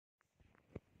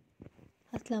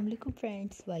Assalamu alaikum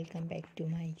friends, welcome back to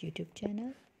my YouTube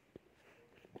channel.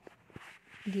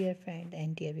 Dear friend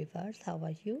and dear viewers, how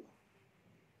are you?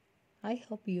 I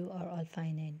hope you are all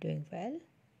fine and doing well.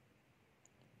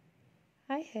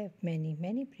 I have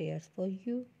many prayers for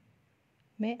you.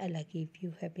 May Allah give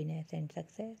you happiness and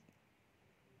success.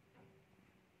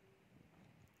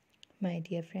 My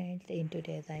dear friends, in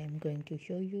today's I am going to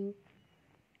show you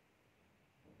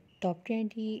top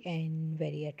trendy and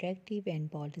very attractive and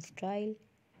bold style,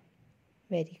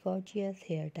 very gorgeous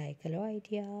hair dye color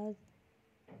ideas,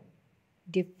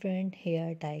 different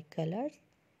hair dye colors,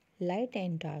 light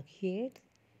and dark shades,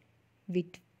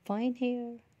 with fine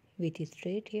hair, with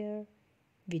straight hair,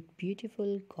 with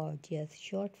beautiful, gorgeous,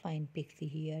 short, fine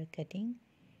pixie hair cutting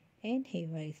and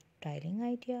hair styling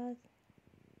ideas.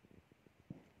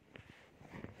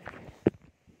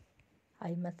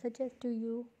 I must suggest to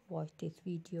you watch this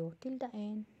video till the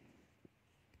end.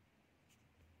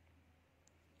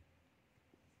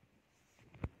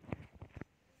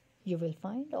 You will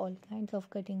find all kinds of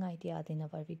cutting ideas in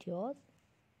our videos.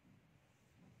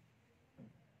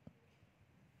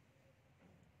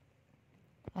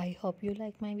 I hope you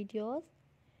like my videos.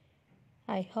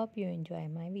 I hope you enjoy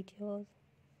my videos.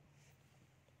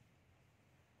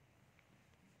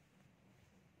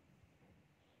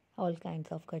 All kinds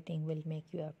of cutting will make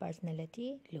your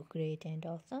personality look great and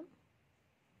awesome.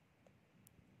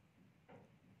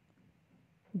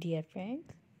 Dear friends,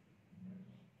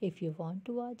 if you want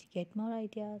to get more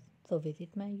ideas, so visit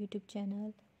my YouTube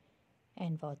channel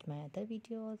and watch my other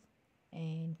videos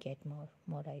and get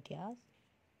more ideas.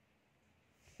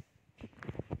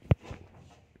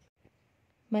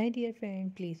 My dear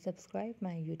friend, please subscribe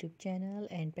my YouTube channel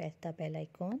and press the bell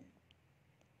icon.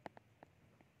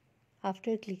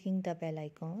 After clicking the bell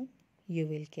icon, you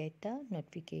will get the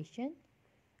notification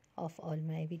of all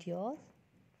my videos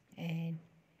and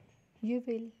you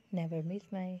will never miss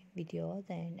my videos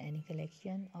and any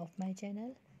collection of my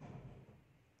channel.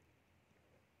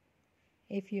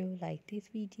 If you like this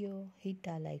video, hit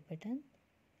the like button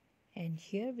and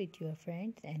share with your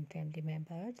friends and family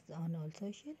members on all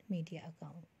social media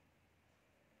accounts.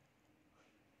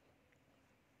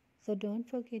 So don't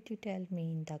forget to tell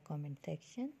me in the comment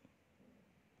section.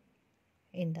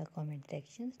 In the comment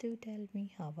sections, do tell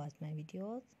me how was my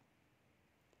videos.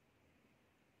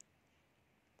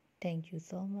 Thank you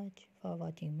so much for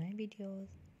watching my videos.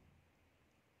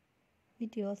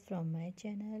 Videos from my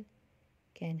channel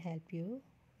can help you.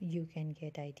 You can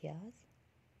get ideas.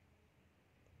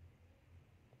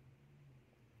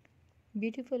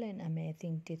 Beautiful and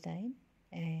amazing design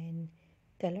and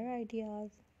color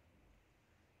ideas.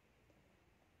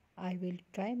 I will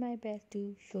try my best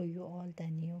to show you all the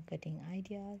new cutting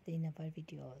ideas in our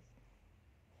videos.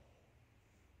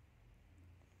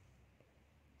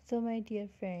 So my dear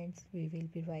friends, we will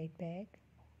be right back.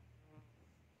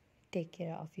 Take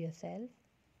care of yourself.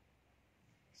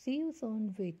 See you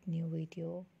soon with new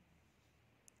video,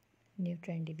 new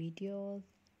trendy videos,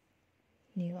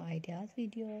 new ideas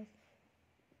videos.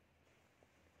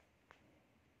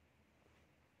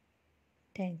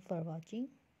 Thanks for watching.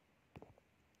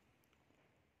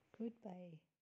 Goodbye.